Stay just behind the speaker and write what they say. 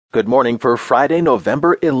Good morning for Friday,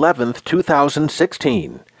 November 11th,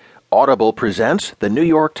 2016. Audible presents the New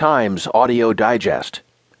York Times Audio Digest.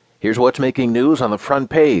 Here's what's making news on the front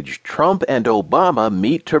page. Trump and Obama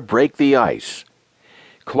meet to break the ice.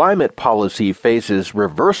 Climate policy faces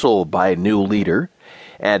reversal by new leader.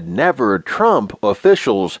 And never Trump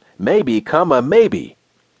officials may become a maybe.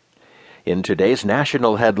 In today's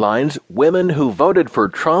national headlines, women who voted for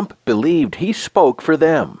Trump believed he spoke for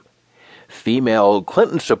them. Female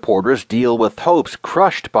Clinton supporters deal with hopes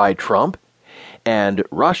crushed by Trump, and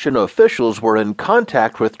Russian officials were in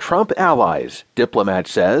contact with Trump allies, diplomat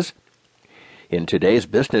says. In today's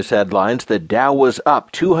business headlines, the Dow was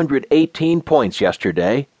up 218 points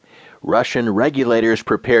yesterday. Russian regulators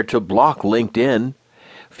prepared to block LinkedIn.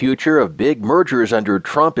 Future of big mergers under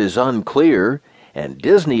Trump is unclear, and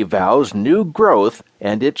Disney vows new growth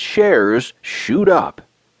and its shares shoot up.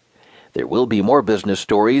 There will be more business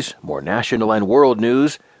stories, more national and world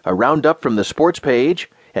news, a roundup from the sports page,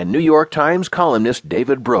 and New York Times columnist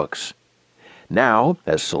David Brooks. Now,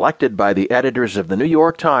 as selected by the editors of the New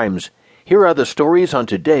York Times, here are the stories on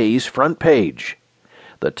today's front page.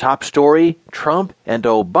 The top story, Trump and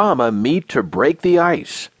Obama meet to break the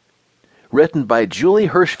ice. Written by Julie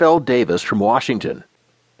Hirschfeld Davis from Washington.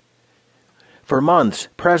 For months,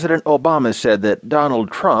 President Obama said that Donald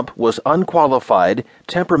Trump was unqualified,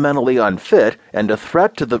 temperamentally unfit, and a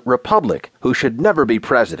threat to the republic who should never be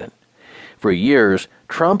president. For years,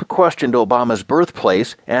 Trump questioned Obama's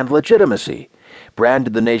birthplace and legitimacy,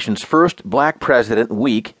 branded the nation's first black president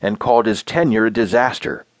weak, and called his tenure a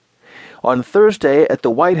disaster. On Thursday at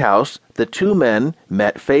the White House, the two men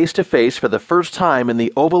met face-to-face for the first time in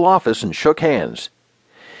the Oval Office and shook hands.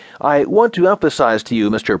 I want to emphasize to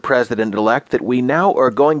you, Mr. President-elect, that we now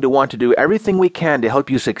are going to want to do everything we can to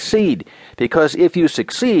help you succeed, because if you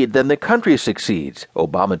succeed, then the country succeeds,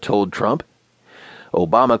 Obama told Trump.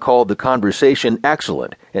 Obama called the conversation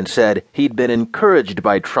excellent and said he'd been encouraged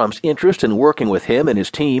by Trump's interest in working with him and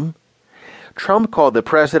his team. Trump called the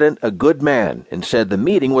president a good man and said the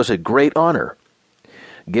meeting was a great honor.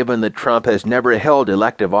 Given that Trump has never held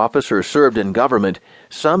elective office or served in government,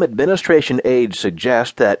 some administration aides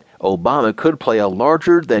suggest that Obama could play a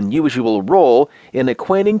larger-than-usual role in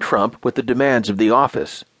acquainting Trump with the demands of the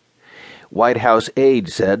office. White House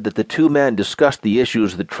aides said that the two men discussed the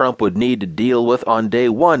issues that Trump would need to deal with on day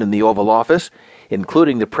one in the Oval Office,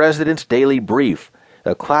 including the president's daily brief,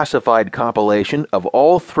 a classified compilation of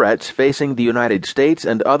all threats facing the United States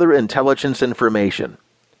and other intelligence information.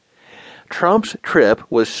 Trump's trip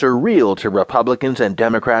was surreal to Republicans and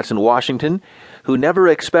Democrats in Washington, who never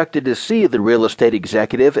expected to see the real estate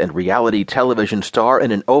executive and reality television star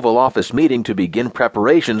in an Oval Office meeting to begin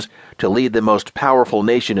preparations to lead the most powerful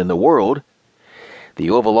nation in the world. The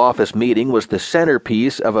Oval Office meeting was the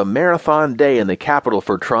centerpiece of a marathon day in the Capitol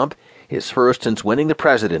for Trump, his first since winning the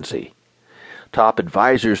presidency. Top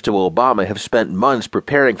advisors to Obama have spent months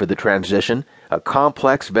preparing for the transition, a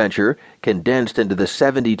complex venture condensed into the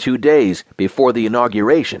 72 days before the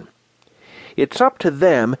inauguration. It's up to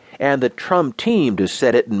them and the Trump team to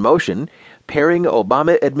set it in motion, pairing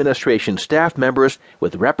Obama administration staff members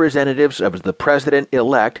with representatives of the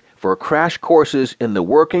president-elect for crash courses in the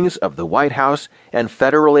workings of the White House and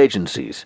federal agencies.